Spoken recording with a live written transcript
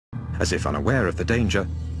As if unaware of the danger,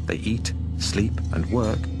 they eat, sleep and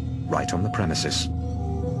work right on the premises.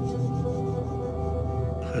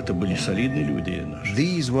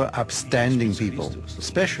 These were upstanding people,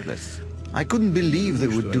 specialists. I couldn't believe they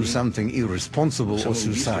would do something irresponsible or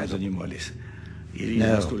suicidal.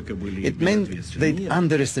 No, it meant they'd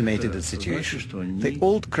underestimated the situation. The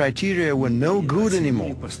old criteria were no good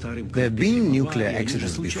anymore. There have been nuclear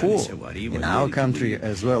accidents before, in our country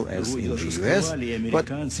as well as in the US, but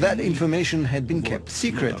that information had been kept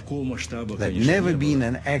secret. There'd never been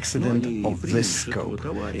an accident of this scope.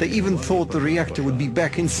 They even thought the reactor would be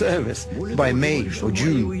back in service by May or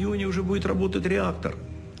June.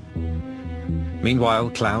 Meanwhile,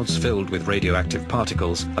 clouds filled with radioactive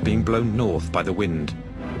particles are being blown north by the wind.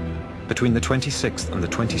 Between the 26th and the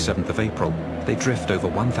 27th of April, they drift over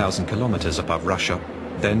 1,000 kilometers above Russia,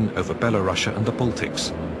 then over Belarusia and the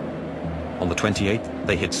Baltics. On the 28th,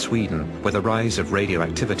 they hit Sweden, where the rise of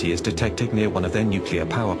radioactivity is detected near one of their nuclear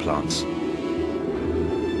power plants.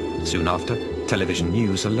 Soon after, television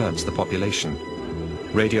news alerts the population.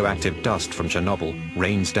 Radioactive dust from Chernobyl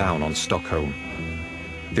rains down on Stockholm.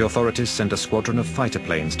 The authorities send a squadron of fighter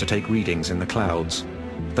planes to take readings in the clouds.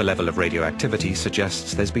 The level of radioactivity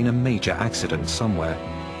suggests there's been a major accident somewhere.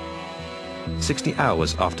 60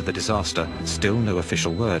 hours after the disaster, still no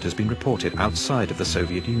official word has been reported outside of the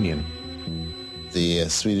Soviet Union. The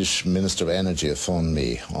Swedish Minister of Energy phoned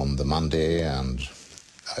me on the Monday, and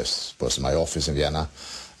I was in my office in Vienna,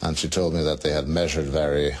 and she told me that they had measured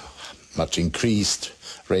very much increased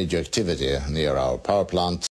radioactivity near our power plant.